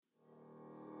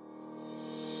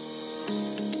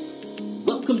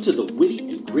Welcome to the Witty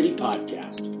and Gritty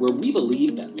Podcast, where we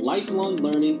believe that lifelong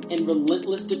learning and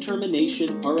relentless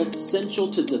determination are essential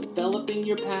to developing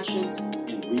your passions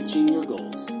and reaching your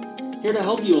goals. Here to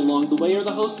help you along the way are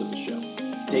the hosts of the show.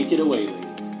 Take it away,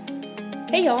 ladies.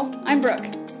 Hey y'all, I'm Brooke.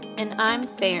 And I'm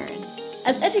Farron.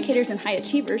 As educators and high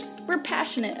achievers, we're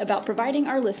passionate about providing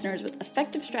our listeners with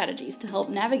effective strategies to help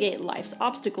navigate life's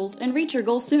obstacles and reach your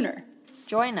goals sooner.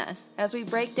 Join us as we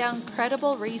break down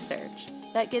credible research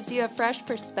that gives you a fresh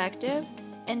perspective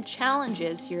and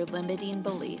challenges your limiting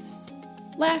beliefs.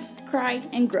 Laugh, cry,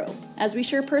 and grow as we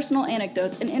share personal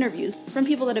anecdotes and interviews from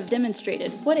people that have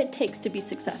demonstrated what it takes to be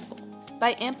successful.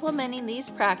 By implementing these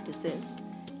practices,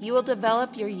 you will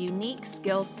develop your unique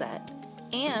skill set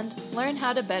and learn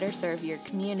how to better serve your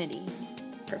community.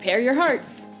 Prepare your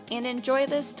hearts And enjoy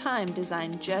this time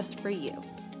designed just for you.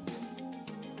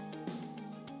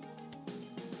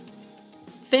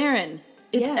 Farron,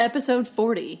 it's Yes. episode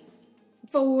 40.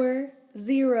 40.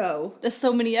 That's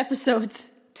so many episodes.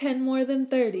 10 more than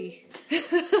 30.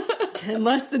 10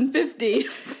 less than 50.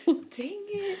 Dang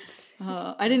it.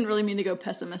 I didn't really mean to go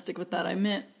pessimistic with that.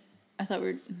 I thought we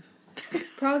were...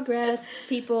 Progress,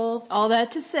 people. All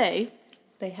that to say...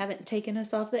 They haven't taken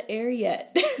us off the air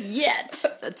yet. Yet.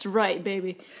 That's right,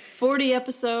 baby. 40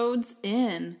 episodes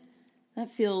in. That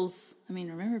feels...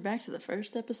 remember back to the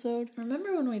first episode?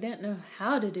 Remember when we didn't know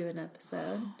how to do an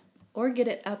episode? Or get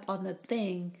it up on the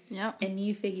thing. Yep. And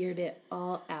you figured it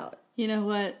all out. You know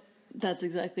what? That's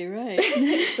exactly right.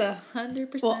 It's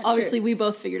 100% Well, obviously true. we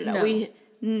both figured it out.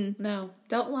 No. No,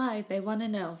 don't lie. They want to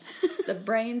know. The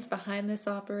brains behind this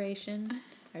operation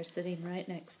are sitting right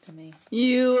next to me.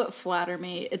 You flatter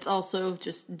me. It's also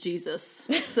just Jesus.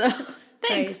 So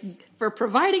thanks Praise. for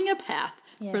providing a path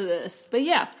for Yes. this. But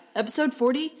yeah, episode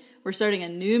 40, we're starting a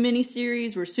new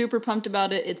mini-series. We're super pumped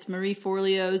about it. It's Marie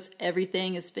Forleo's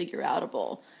Everything is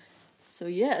Figure-Outable. So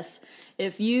yes,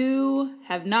 if you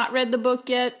have not read the book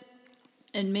yet,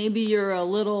 and maybe you're a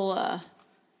little,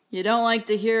 you don't like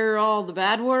to hear all the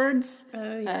bad words.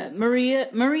 Oh, yes.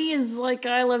 Marie is like,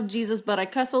 I love Jesus, but I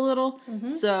cuss a little. Mm-hmm.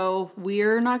 So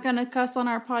we're not going to cuss on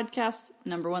our podcast.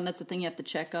 Number one, that's the thing you have to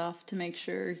check off to make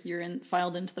sure you're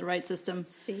filed into the right system.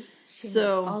 See? She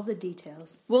So- knows all the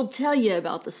details. We'll tell you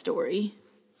about the story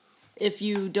if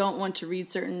you don't want to read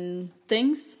certain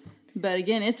things. But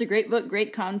again, it's a great book,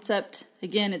 great concept.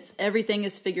 Again, it's everything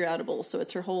is figure-outable, so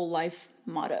it's her whole life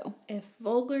motto. If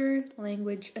vulgar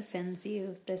language offends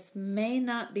you, this may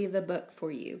not be the book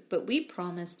for you, but we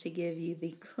promise to give you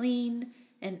the clean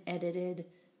and edited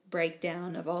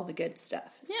breakdown of all the good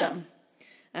stuff. Yeah.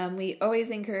 So, we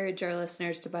always encourage our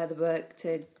listeners to buy the book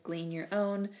to glean your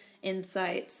own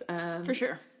insights. For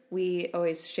sure. We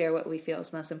always share what we feel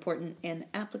is most important and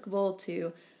applicable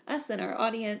to us and our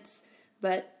audience,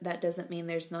 but that doesn't mean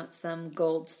there's not some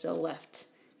gold still left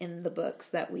in the books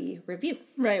that we review.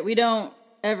 Right, we don't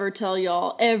ever tell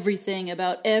y'all everything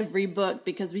about every book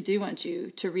because we do want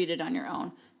you to read it on your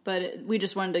own. But we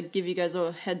just wanted to give you guys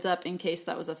a heads up in case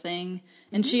that was a thing.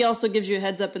 And she also gives you a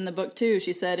heads up in the book too.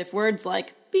 She said if words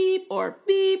like beep or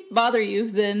beep bother you,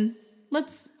 then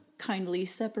let's kindly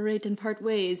separate and part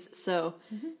ways. So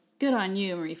good on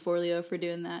you, Marie Forleo, for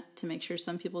doing that to make sure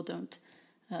some people don't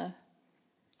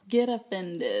get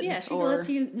offended. Yeah, she lets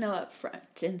you know up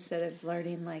front instead of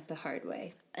learning like the hard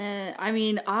way.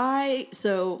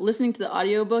 So listening to the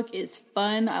audiobook is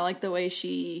fun. I like the way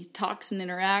she talks and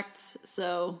interacts.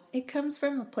 So It comes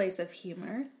from a place of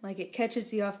humor. Like it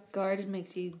catches you off guard and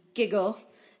makes you giggle.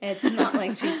 It's not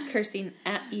like she's cursing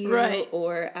at you Right.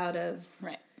 or out of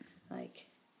right. like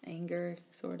anger,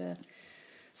 sort of.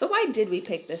 So why did we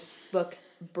pick this book,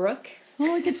 Brooke?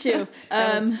 Well, look at you.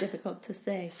 That was difficult to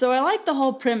say. So I like the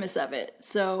whole premise of it.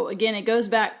 So again, it goes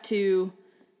back to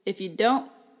if you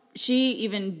don't, she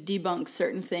even debunks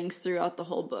certain things throughout the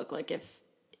whole book. Like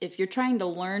if you're trying to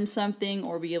learn something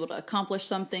or be able to accomplish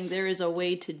something, there is a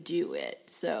way to do it.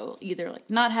 So either like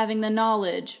not having the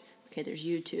knowledge, okay, there's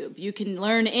YouTube. You can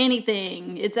learn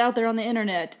anything. It's out there on the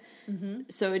internet. Mm-hmm.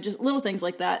 So it just little things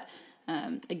like that.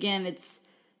 Again,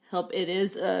 it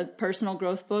is a personal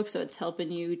growth book, so it's helping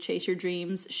you chase your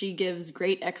dreams. She gives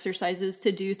great exercises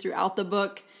to do throughout the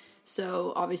book.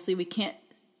 So obviously we can't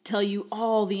tell you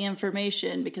all the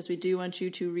information because we do want you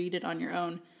to read it on your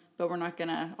own, but we're not going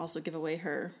to also give away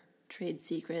her trade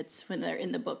secrets when they're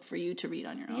in the book for you to read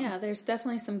on your own. Yeah, there's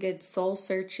definitely some good soul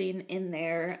searching in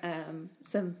there,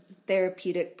 some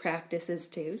therapeutic practices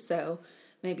too. So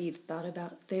maybe you've thought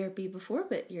about therapy before,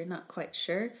 but you're not quite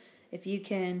sure. If you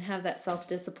can have that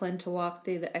self-discipline to walk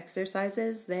through the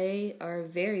exercises, they are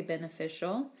very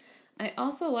beneficial. I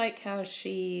also like how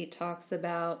she talks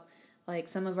about like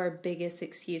some of our biggest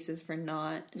excuses for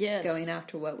not Yes. going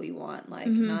after what we want, like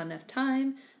not enough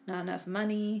time, not enough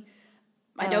money.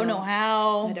 I don't know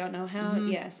how. I don't know how.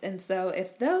 Yes. And so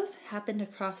if those happen to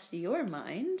cross your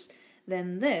mind,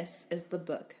 then this is the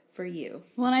book for you.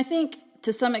 Well, and I think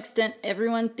to some extent,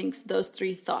 everyone thinks those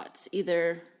three thoughts.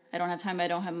 Either I don't have time, I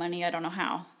don't have money, I don't know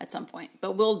how at some point.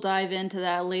 But we'll dive into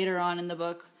that later on in the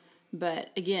book.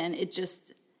 But again, it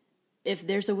just, if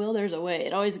there's a will, there's a way.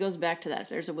 It always goes back to that. If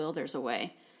there's a will, there's a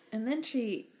way. And then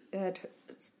she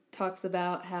talks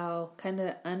about how kind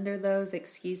of under those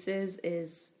excuses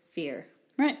is fear.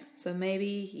 Right. So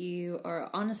maybe you are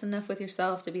honest enough with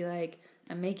yourself to be like,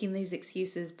 I'm making these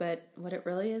excuses, but what it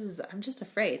really is I'm just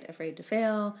afraid to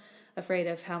fail, afraid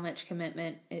of how much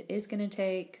commitment it is going to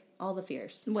take, all the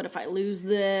fears. What if I lose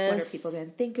this? What are people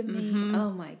going to think of me?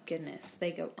 Oh my goodness.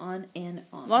 They go on and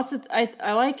on.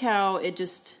 I like how it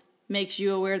just makes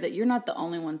you aware that you're not the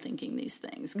only one thinking these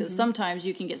things. Because sometimes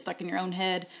you can get stuck in your own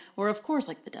head. Or, of course,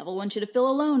 like the devil wants you to feel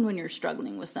alone when you're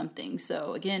struggling with something.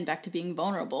 So, again, back to being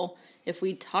vulnerable. If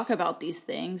we talk about these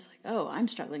things, like, oh, I'm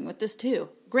struggling with this too.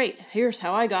 Great. Here's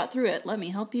how I got through it. Let me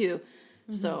help you.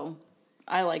 So,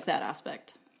 I like that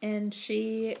aspect. And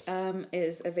she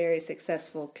is a very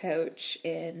successful coach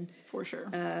and For sure.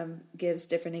 gives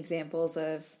different examples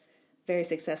of very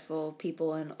successful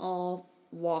people in all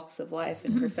walks of life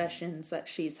and professions that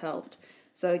she's helped.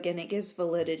 So again, it gives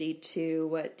validity to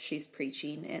what she's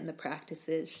preaching and the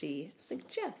practices she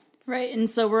suggests. Right, and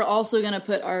so we're also going to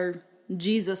put our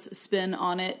Jesus spin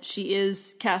on it. She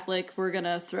is Catholic. We're going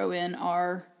to throw in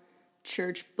our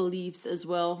church beliefs as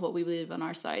well, what we believe on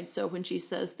our side. So when she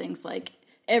says things like,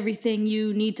 everything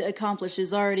you need to accomplish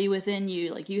is already within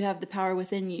you, like you have the power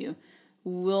within you,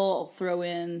 we'll throw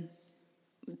in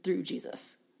through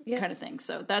Jesus kind of thing.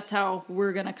 So that's how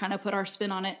we're going to kind of put our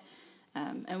spin on it.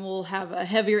 And we'll have a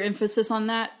heavier emphasis on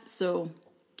that. So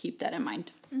keep that in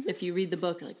mind. If you read the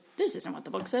book, you're like, this isn't what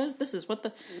the book says. This is what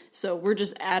the... So we're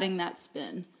just adding that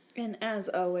spin. And as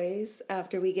always,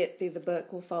 after we get through the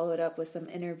book, we'll follow it up with some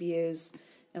interviews.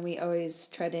 And we always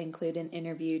try to include an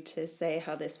interview to say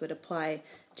how this would apply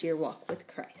to your walk with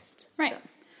Christ. Right.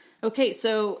 Okay,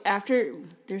 so after...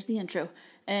 There's the intro.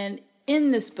 And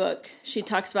in this book, she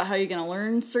talks about how you're going to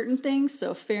learn certain things.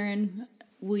 So, Farron,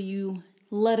 will you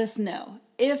let us know,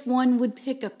 if one would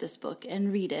pick up this book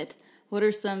and read it, what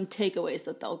are some takeaways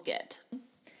that they'll get?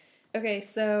 Okay,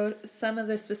 so some of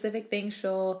the specific things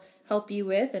she'll help you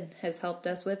with and has helped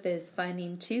us with is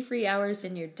finding 2 free hours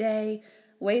in your day,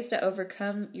 ways to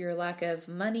overcome your lack of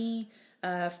money,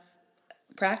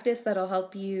 practice that'll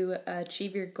help you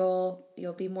achieve your goal.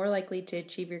 You'll be more likely to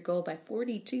achieve your goal by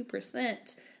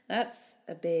 42%. That's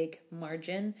a big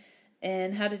margin.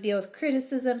 And how to deal with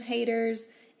criticism, haters,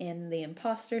 and the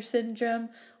imposter syndrome.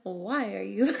 Why are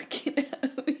you looking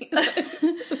at me like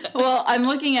that? Well, I'm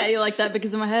looking at you like that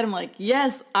because in my head I'm like,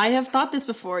 yes, I have thought this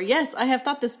before. Yes, I have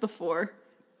thought this before.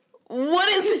 What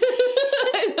is it?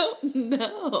 I don't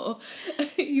know.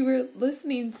 You were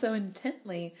listening so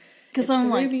intently. Because I'm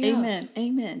like, amen,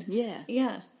 amen, yeah.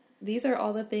 Yeah. These are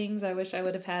all the things I wish I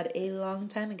would have had a long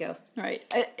time ago. Right.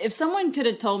 If someone could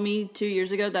have told me 2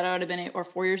 years ago that I would have been, or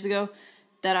 4 years ago,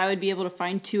 that I would be able to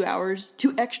find 2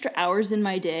 extra hours in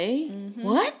my day,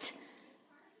 What?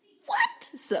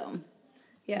 So,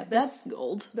 yeah, that's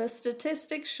gold. The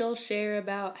statistics she'll share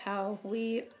about how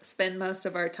we spend most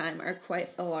of our time are quite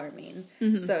alarming.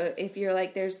 So if you're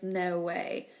like, there's no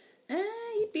way,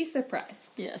 you'd be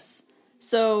surprised. Yes.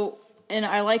 So, and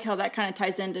I like how that kind of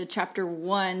ties into chapter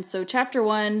 1. So chapter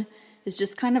 1 is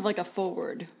just kind of like a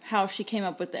forward, how she came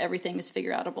up with the everything is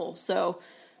figure outable. So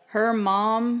her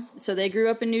mom, so they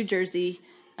grew up in New Jersey,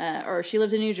 or she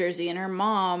lived in New Jersey, and her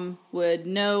mom would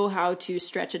know how to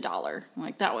stretch $1.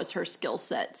 Like that was her skill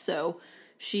set. So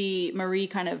Marie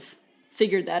kind of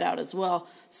figured that out as well.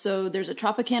 So there's a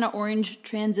Tropicana Orange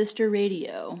transistor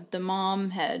radio. The mom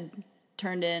had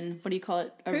turned in, what do you call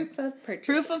it? Proof of purchase.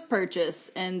 Proof of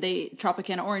purchase. And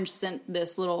Tropicana Orange sent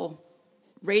this little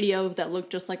radio that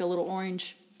looked just like a little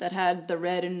orange that had the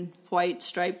red and white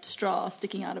striped straw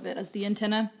sticking out of it as the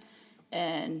antenna.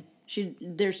 And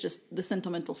there's just the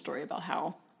sentimental story about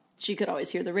how she could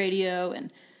always hear the radio.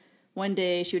 And one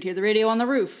day she would hear the radio on the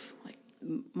roof. Like,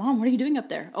 Mom, what are you doing up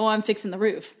there? Oh, I'm fixing the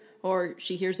roof. Or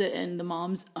she hears it and the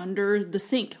mom's under the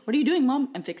sink. What are you doing, Mom?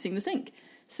 I'm fixing the sink.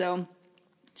 So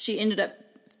she ended up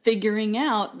figuring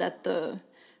out that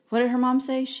what did her mom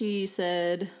say? She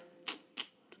said...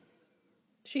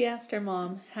 She asked her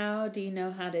mom, how do you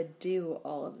know how to do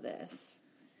all of this?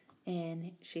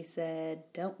 And she said,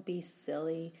 don't be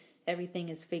silly. Everything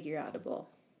is figure outable.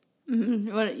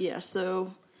 Mm-hmm. Yeah,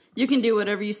 so You can do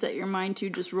whatever you set your mind to.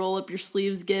 Just roll up your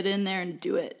sleeves, get in there, and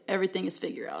do it. Everything is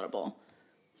figure-outable.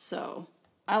 So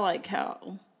I like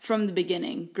how, from the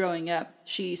beginning, growing up,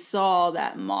 she saw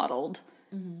that modeled,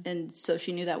 and so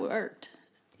she knew that worked.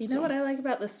 You know what I like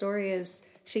about the story is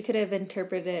she could have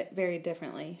interpreted it very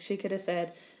differently. She could have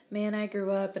said, man, I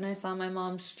grew up and I saw my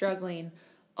mom struggling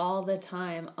all the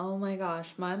time. Oh my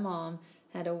gosh, my mom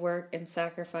had to work and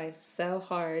sacrifice so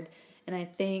hard. And I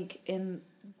think in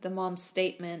the mom's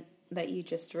statement that you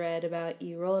just read about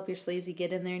you roll up your sleeves, you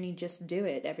get in there and you just do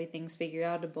it. Everything's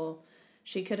figure-outable.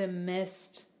 She could have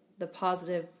missed the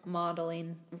positive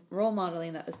role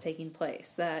modeling that was taking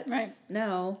place. That,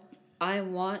 no, I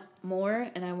want more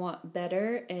and I want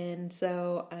better, and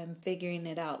so I'm figuring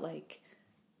it out. Like,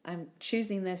 I'm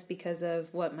choosing this because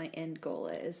of what my end goal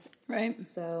is. Right.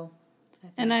 So,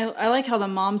 and I like how the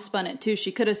mom spun it, too.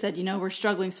 She could have said, we're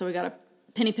struggling, so we got to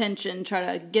penny pinch and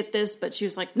try to get this, but she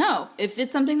was like, no, if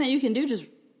it's something that you can do, just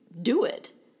do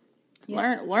it.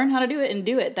 Yeah. Learn how to do it and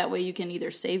do it. That way you can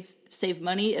either save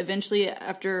money. Eventually,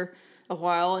 after a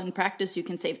while in practice, you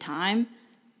can save time,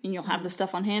 and you'll have the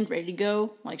stuff on hand ready to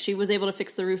go. Like, she was able to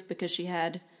fix the roof because she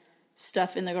had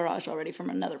stuff in the garage already from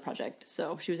another project,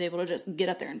 so she was able to just get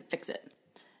up there and fix it.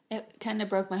 It kind of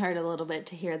broke my heart a little bit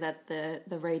to hear that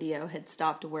the radio had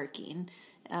stopped working,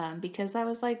 because that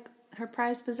was like her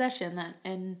prized possession,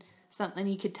 and something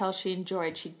you could tell she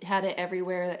enjoyed. She had it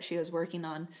everywhere that she was working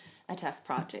on a tough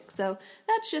project. So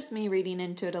that's just me reading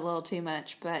into it a little too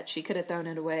much, but she could have thrown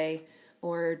it away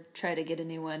or try to get a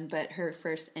new one, but her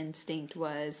first instinct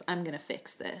was, I'm going to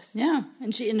fix this. Yeah,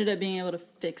 and she ended up being able to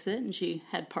fix it, and she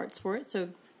had parts for it, so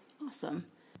awesome.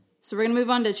 So we're going to move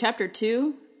on to Chapter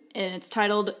 2, and it's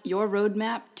titled, Your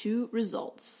Roadmap to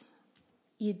Results.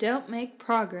 You don't make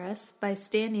progress by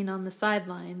standing on the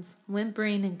sidelines,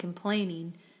 whimpering and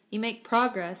complaining. You make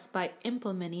progress by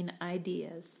implementing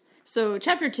ideas. So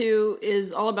Chapter 2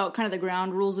 is all about kind of the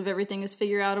ground rules of everything is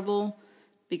figure-outable,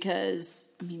 because,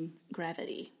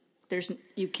 gravity.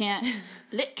 You can't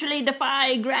literally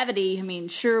defy gravity.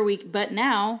 Sure, but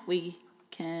now we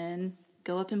can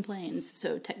go up in planes.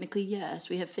 So technically, yes,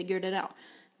 we have figured it out.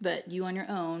 But you on your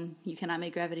own, you cannot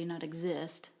make gravity not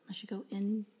exist unless you go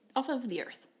off of the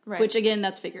earth. Right. Which, again,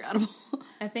 that's figure-outable.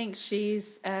 I think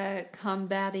she's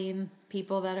combating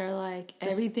people that are like,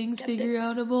 everything's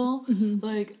figure-outable. Mm-hmm.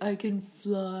 Like, I can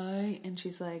fly. And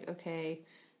she's like, okay,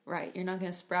 right, you're not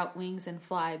going to sprout wings and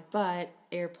fly, but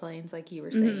airplanes, like you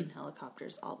were saying,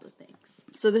 helicopters, all the things.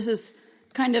 So this is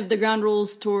kind of the ground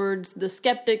rules towards the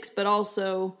skeptics, but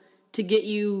also to get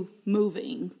you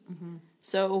moving. Mm-hmm.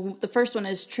 So the first one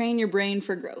is train your brain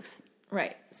for growth.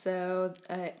 Right. So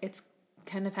it's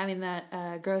kind of having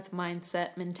that growth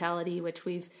mindset mentality, which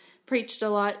we've preached a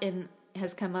lot and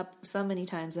has come up so many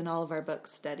times in all of our book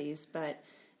studies. But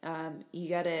you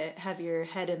got to have your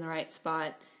head in the right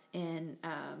spot, and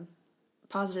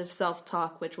positive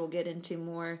self-talk, which we'll get into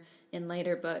more in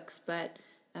later books. But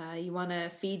you want to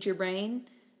feed your brain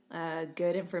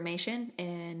good information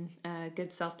and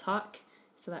good self-talk,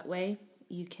 so that way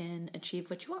you can achieve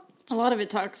what you want. A lot of it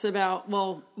talks about,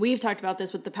 we've talked about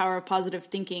this with the power of positive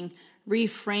thinking,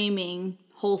 reframing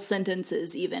whole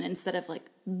sentences even, instead of like,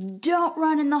 don't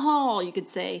run in the hall, you could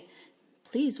say,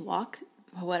 please walk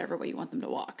whatever way you want them to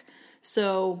walk.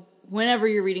 So whenever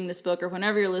you're reading this book or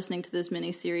whenever you're listening to this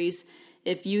mini-series,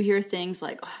 if you hear things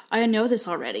like, oh, I know this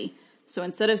already. So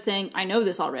instead of saying, I know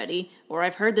this already, or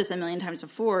I've heard this a million times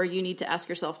before, you need to ask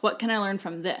yourself, what can I learn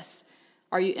from this?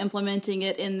 Are you implementing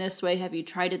it in this way? Have you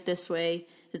tried it this way?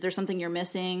 Is there something you're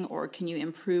missing, or can you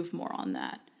improve more on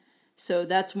that? So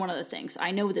that's one of the things.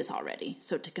 I know this already.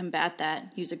 So to combat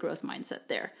that, use a growth mindset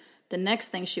there. The next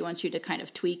thing she wants you to kind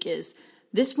of tweak is,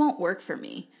 this won't work for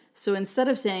me. So instead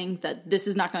of saying that this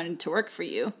is not going to work for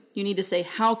you, you need to say,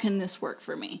 how can this work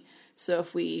for me? So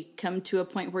if we come to a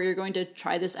point where you're going to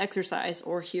try this exercise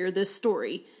or hear this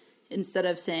story, instead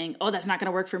of saying, oh, that's not going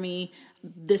to work for me,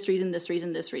 this reason, this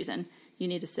reason, this reason, you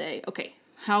need to say, okay,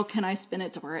 how can I spin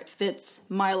it to where it fits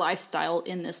my lifestyle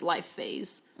in this life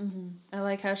phase? Mm-hmm. I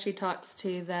like how she talks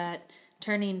to that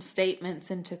turning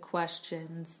statements into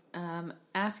questions.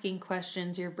 Asking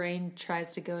questions, your brain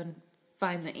tries to go and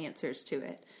find the answers to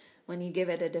it. When you give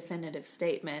it a definitive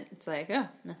statement, it's like, oh,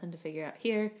 nothing to figure out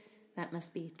here. That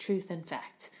must be truth and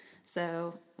fact.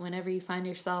 So whenever you find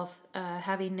yourself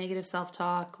having negative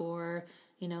self-talk or,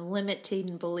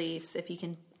 limiting beliefs, if you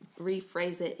can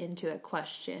rephrase it into a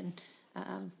question,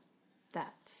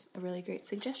 that's a really great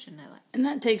suggestion. I like. And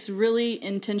that takes really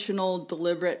intentional,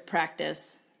 deliberate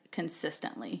practice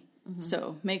consistently. Mm-hmm.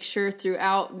 So make sure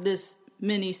throughout this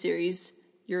mini-series,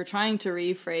 you're trying to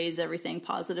rephrase everything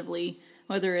positively.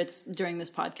 whether it's during this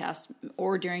podcast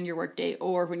or during your workday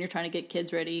or when you're trying to get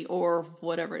kids ready or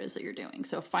whatever it is that you're doing.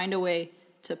 So find a way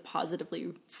to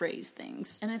positively phrase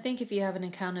things. And I think if you have an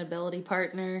accountability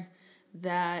partner,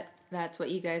 that's what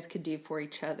you guys could do for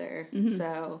each other.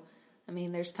 So, I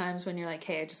mean, there's times when you're like,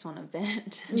 hey, I just want to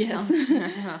vent. Yes.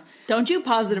 Don't you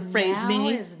positive phrase now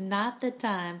me. Now is not the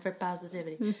time for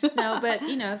positivity. No, but,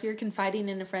 if you're confiding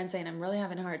in a friend saying, I'm really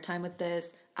having a hard time with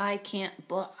this, I can't,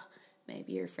 blah.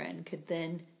 Maybe your friend could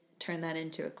then turn that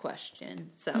into a question.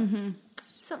 So,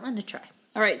 something to try.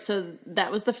 All right, so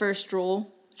that was the first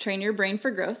rule. Train your brain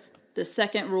for growth. The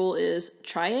second rule is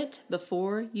try it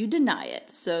before you deny it.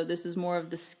 So this is more of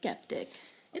the skeptic.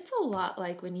 It's a lot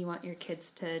like when you want your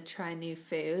kids to try new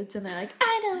foods and they're like,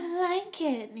 I don't like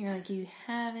it. And you're like, you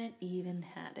haven't even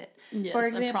had it. Yes, for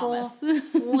example, I promise.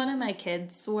 one of my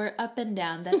kids swore up and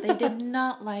down that they did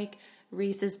not like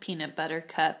Reese's peanut butter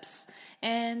cups.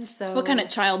 And so, what kind of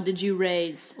child did you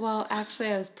raise? Well, actually,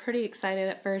 I was pretty excited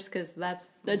at first because that's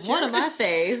one of my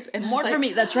faves. And more for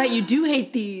me. That's right. You do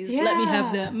hate these. Yeah, let me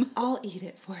have them. I'll eat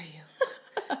it for you.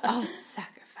 I'll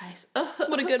sacrifice.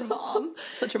 What a good mom.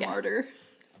 Such a martyr.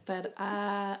 But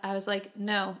I was like,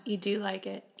 no, you do like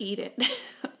it. Eat it.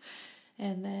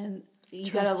 And then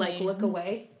you gotta look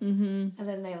away. And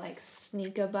then they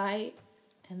sneak a bite.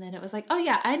 And then it was like, oh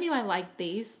yeah, I knew I liked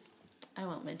these. I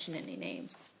won't mention any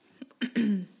names.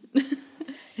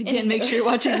 Again, make sure you're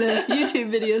watching the YouTube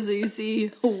video so you see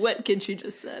what kid she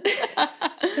just said.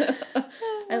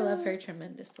 I love her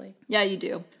tremendously. Yeah, you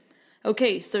do.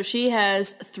 Okay, so she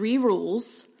has 3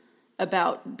 rules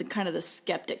about the kind of the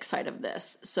skeptic side of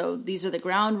this. So these are the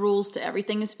ground rules to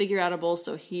everything is figure-outable.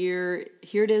 So here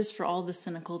it is for all the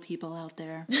cynical people out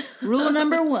there. Rule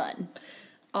number 1.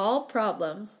 All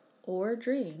problems or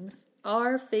dreams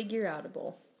are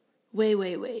figure-outable.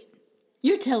 Wait.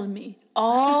 You're telling me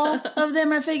all of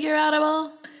them are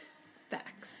figure-outable?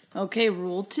 Facts. Okay,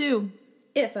 rule 2.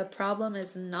 If a problem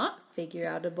is not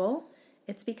figure-outable,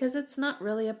 it's because it's not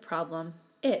really a problem.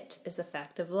 It is a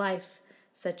fact of life,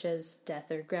 such as death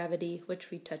or gravity,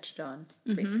 which we touched on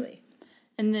briefly.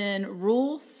 And then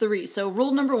rule 3. So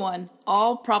rule number 1,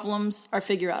 all problems are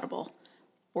figure-outable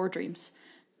or dreams.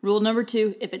 Rule number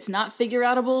 2, if it's not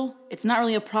figure-outable, it's not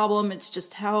really a problem. It's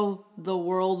just how the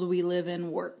world we live in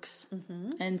works.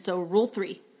 And so rule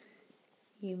 3.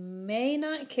 You may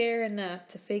not care enough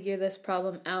to figure this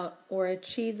problem out or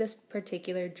achieve this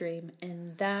particular dream,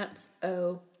 and that's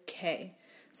okay.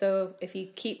 So if you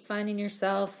keep finding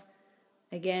yourself,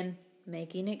 again,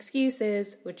 making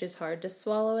excuses, which is hard to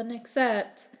swallow and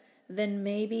accept, then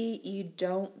maybe you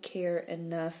don't care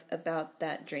enough about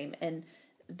that dream. And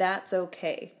that's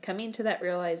okay. Coming to that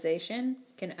realization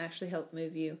can actually help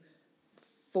move you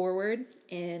forward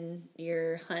in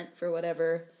your hunt for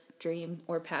whatever dream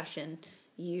or passion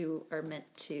you are meant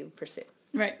to pursue.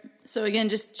 Right. So again,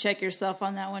 just check yourself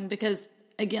on that one because,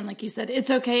 again, like you said, it's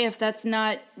okay if that's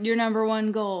not your number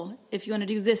 1 goal. If you want to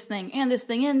do this thing and this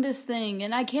thing and this thing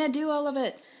and I can't do all of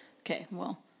it. Okay,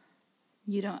 well,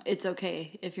 it's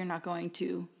okay if you're not going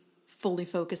to fully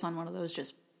focus on one of those.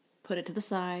 Just put it to the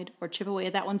side or chip away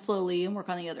at that one slowly and work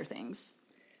on the other things.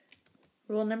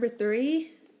 Rule number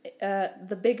 3,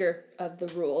 the bigger of the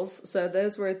rules. So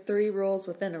those were 3 rules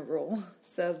within a rule.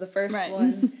 So the first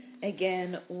one,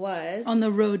 again, was... on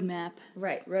the roadmap.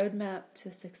 Right, roadmap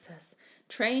to success.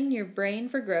 Train your brain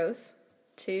for growth.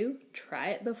 2, try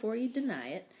it before you deny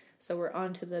it. So we're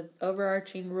on to the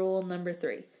overarching rule number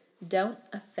 3. Don't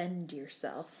offend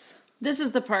yourself. This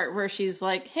is the part where she's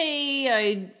like,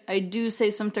 hey, I do say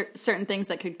some certain things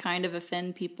that could kind of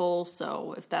offend people,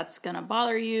 so if that's going to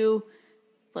bother you,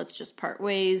 let's just part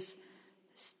ways,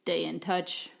 stay in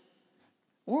touch,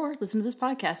 or listen to this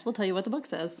podcast. We'll tell you what the book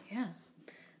says. Yeah,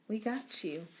 we got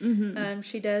you.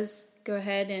 She does go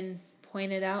ahead and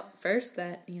point it out first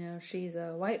that, she's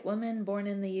a white woman born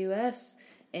in the U.S.,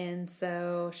 and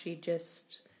so she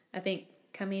just, I think,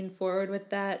 coming forward with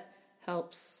that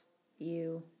helps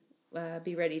you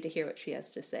be ready to hear what she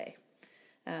has to say.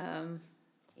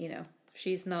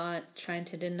 She's not trying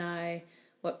to deny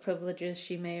what privileges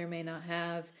she may or may not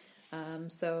have.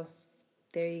 So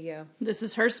there you go. This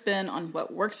is her spin on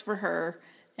what works for her.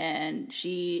 And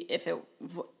if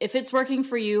it's working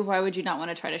for you, why would you not want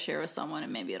to try to share with someone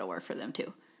and maybe it'll work for them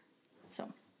too?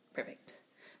 So perfect.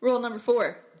 Rule number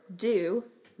 4, do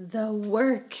the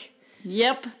work.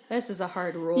 Yep. This is a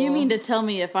hard rule. You mean to tell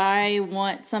me if I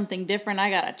want something different,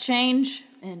 I gotta change?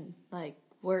 And,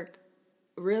 work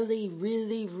really,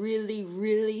 really, really,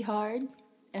 really hard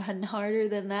and harder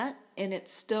than that, and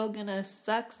it's still gonna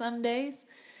suck some days?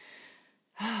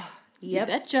 Yep. You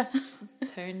betcha.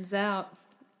 Turns out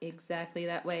exactly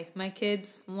that way. My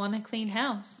kids want a clean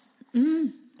house,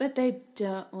 but they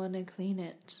don't want to clean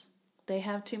it. They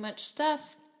have too much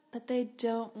stuff, but they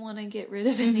don't want to get rid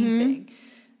of anything.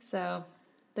 So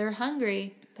they're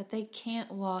hungry, but they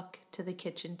can't walk to the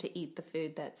kitchen to eat the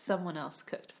food that someone else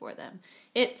cooked for them.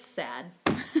 It's sad.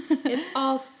 It's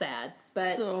all sad.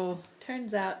 But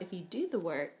turns out if you do the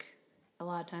work, a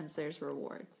lot of times there's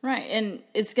reward. Right. And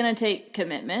it's going to take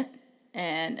commitment.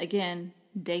 And again,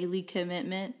 daily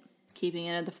commitment, keeping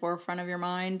it at the forefront of your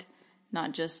mind,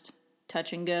 not just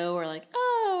touch and go or like,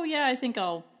 oh, yeah, I think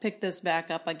I'll pick this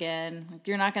back up again. Like,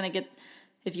 you're not going to get,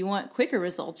 if you want quicker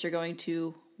results, you're going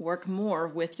to work more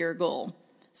with your goal.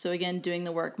 So again, doing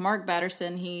the work. Mark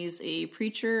Batterson, he's a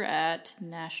preacher at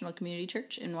National Community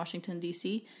Church in Washington,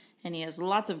 D.C., and he has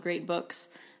lots of great books.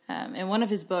 And one of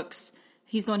his books,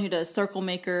 he's the one who does Circle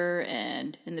Maker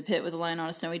and In the Pit with a Lion on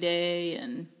a Snowy Day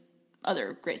and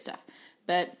other great stuff.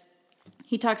 But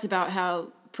he talks about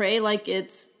how pray like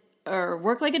it's, or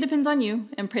work like it depends on you,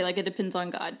 and pray like it depends on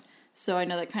God. So I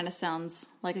know that kind of sounds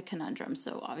like a conundrum.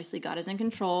 So obviously God is in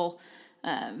control,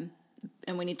 and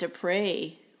we need to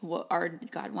pray what our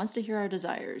God wants to hear our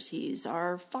desires. He's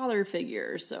our father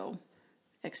figure, so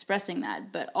expressing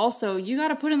that. But also, you got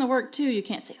to put in the work too. You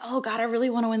can't say, oh God, I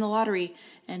really want to win the lottery,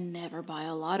 and never buy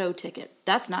a lotto ticket.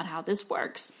 That's not how this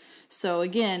works. So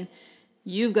again,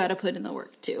 you've got to put in the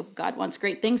work too. God wants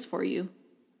great things for you,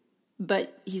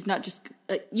 but he's not just,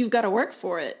 you've got to work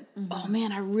for it. Oh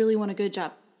man, I really want a good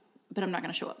job, but I'm not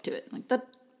going to show up to it. Like that,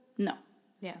 no.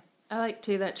 Yeah. I like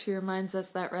too that she reminds us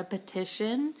that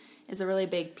repetition is a really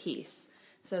big piece.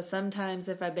 So sometimes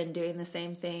if I've been doing the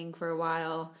same thing for a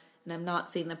while and I'm not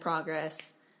seeing the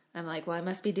progress, I'm like, well, I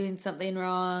must be doing something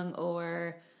wrong,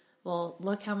 or, well,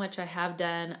 look how much I have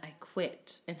done. I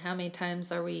quit. And how many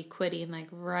times are we quitting like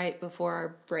right before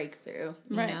our breakthrough?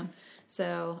 You know?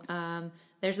 So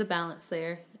there's a balance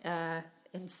there.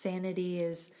 Insanity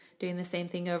is doing the same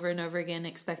thing over and over again,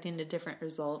 expecting a different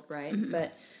result, right?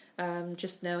 But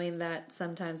just knowing that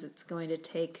sometimes it's going to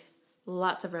take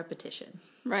lots of repetition.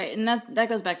 Right, and that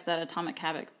goes back to that Atomic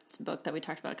Habits book that we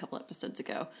talked about a couple episodes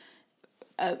ago.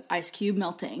 Ice cube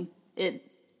melting. It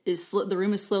is the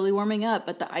room is slowly warming up,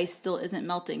 but the ice still isn't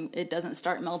melting. It doesn't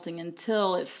start melting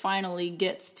until it finally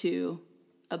gets to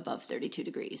above 32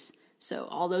 degrees. So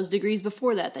all those degrees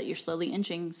before that you're slowly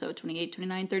inching, so 28,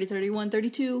 29, 30, 31,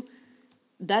 32,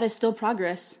 that is still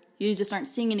progress. You just aren't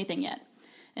seeing anything yet.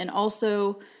 And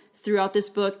also, throughout this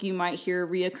book, you might hear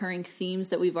reoccurring themes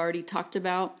that we've already talked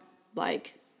about,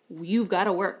 like you've got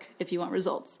to work if you want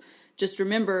results. Just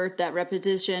remember that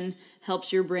repetition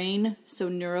helps your brain. So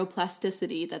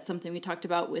neuroplasticity, that's something we talked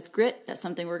about with grit. That's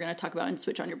something we're going to talk about in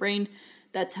Switch on Your Brain.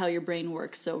 That's how your brain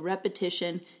works. So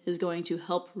repetition is going to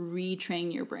help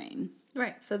retrain your brain.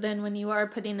 Right. So then when you are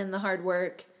putting in the hard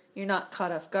work, you're not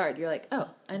caught off guard. You're like, oh,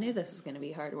 I knew this was going to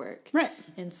be hard work. Right.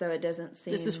 And so it doesn't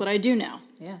seem... This is what I do now.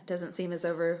 Yeah, it doesn't seem as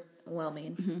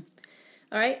overwhelming.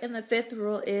 All right, and the fifth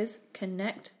rule is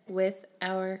connect with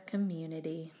our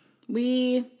community.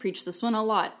 We preach this one a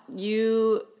lot.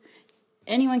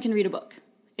 Anyone can read a book.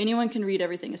 Anyone can read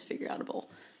Everything is Figureoutable.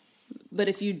 But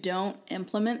if you don't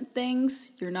implement things,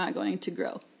 you're not going to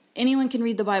grow. Anyone can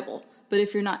read the Bible, but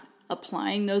if you're not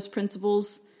applying those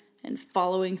principles and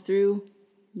following through,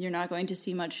 you're not going to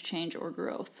see much change or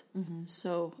growth.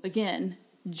 So again,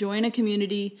 join a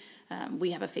community.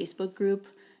 We have a Facebook group.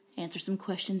 Answer some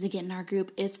questions and get in our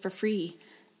group. It's for free.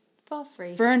 For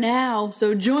free. For now,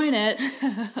 so join it.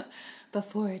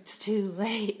 Before it's too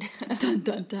late. Dun,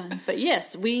 dun, dun. But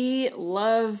yes, we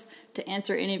love to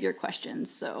answer any of your questions.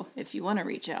 So if you want to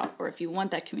reach out or if you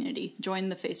want that community, join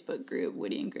the Facebook group,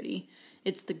 Witty and Gritty.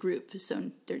 It's the group,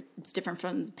 so it's different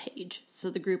from the page. So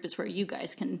the group is where you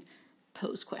guys can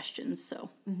pose questions. So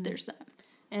there's that.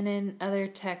 And in other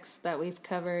texts that we've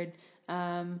covered,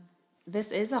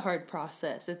 this is a hard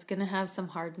process. It's going to have some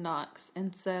hard knocks.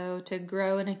 And so to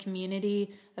grow in a community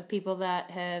of people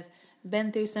that have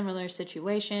been through similar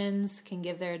situations, can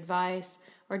give their advice,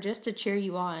 or just to cheer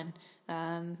you on,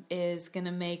 is going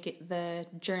to make the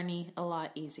journey a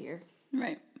lot easier.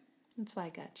 Right. That's why I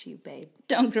got you, babe.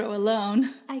 Don't grow alone.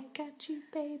 I got you,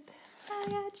 babe. I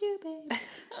got you, babe.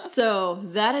 So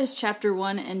that is chapter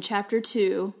 1 and chapter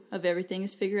 2 of Everything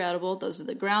is Figureoutable. Those are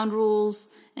the ground rules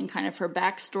and kind of her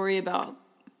backstory about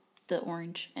the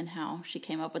orange and how she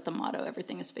came up with the motto,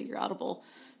 Everything is Figureoutable.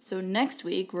 So next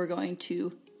week, we're going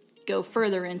to go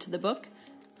further into the book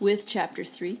with chapter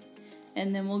 3,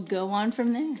 and then we'll go on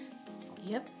from there.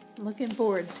 Yep. Looking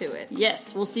forward to it.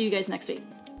 Yes, we'll see you guys next week.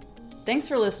 Thanks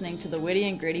for listening to the Witty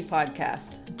and Gritty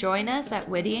podcast. Join us at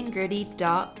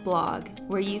wittyandgritty.blog,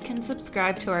 where you can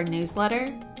subscribe to our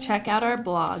newsletter, check out our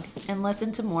blog, and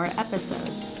listen to more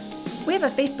episodes. We have a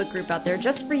Facebook group out there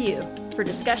just for you, for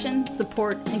discussion,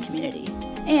 support, and community.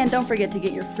 And don't forget to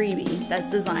get your freebie that's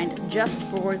designed just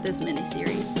for this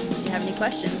mini-series. If you have any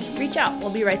questions, reach out. We'll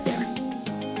be right there.